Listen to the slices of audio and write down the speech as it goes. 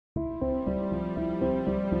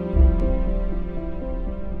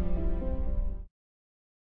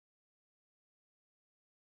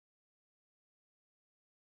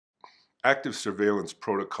active surveillance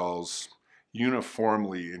protocols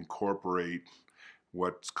uniformly incorporate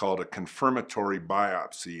what's called a confirmatory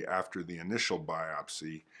biopsy after the initial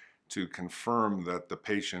biopsy to confirm that the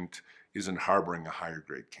patient isn't harboring a higher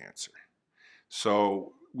grade cancer.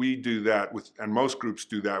 So we do that and most groups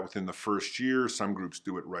do that within the first year. Some groups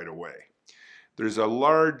do it right away. There's a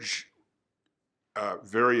large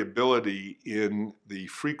variability in the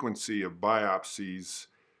frequency of biopsies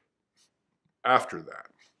after that.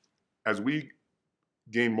 As we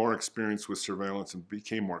gained more experience with surveillance and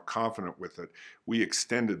became more confident with it, we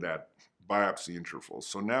extended that biopsy interval.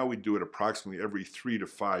 So now we do it approximately every 3 to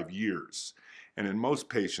 5 years. And in most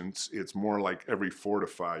patients, it's more like every 4 to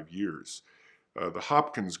 5 years. The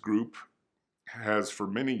Hopkins group has for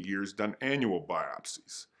many years done annual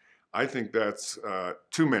biopsies. I think that's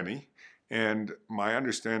too many, and my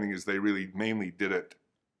understanding is they really mainly did it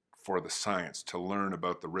for the science, to learn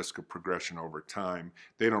about the risk of progression over time.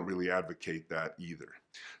 They don't really advocate that either.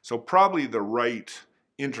 So probably the right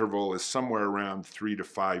interval is somewhere around 3 to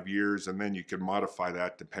 5 years, and then you can modify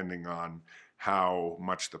that depending on how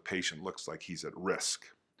much the patient looks like he's at risk.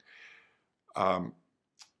 The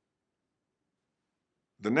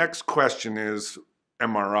next question is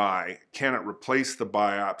MRI. Can it replace the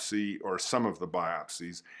biopsy or some of the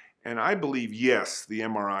biopsies? And I believe, yes, the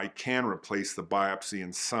MRI can replace the biopsy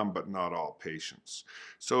in some but not all patients.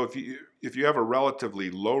 So if you have a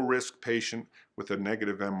relatively low-risk patient with a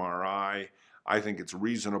negative MRI, I think it's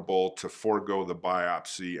reasonable to forego the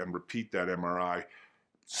biopsy and repeat that MRI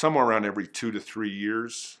somewhere around every 2 to 3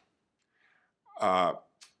 years. On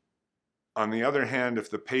the other hand,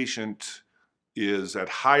 if the patient is at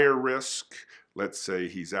higher risk, let's say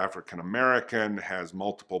he's African American, has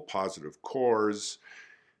multiple positive cores,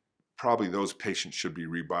 probably those patients should be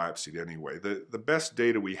rebiopsied anyway. The best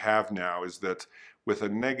data we have now is that with a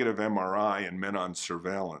negative MRI in men on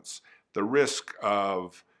surveillance, the risk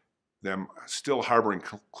of them still harboring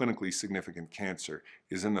clinically significant cancer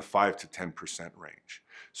is in the 5 to 10% range.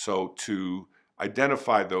 So to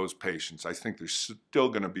identify those patients, I think there's still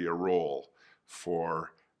going to be a role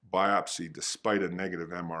for biopsy despite a negative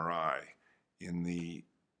MRI in the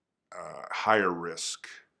higher risk,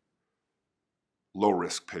 low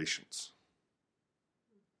risk patients.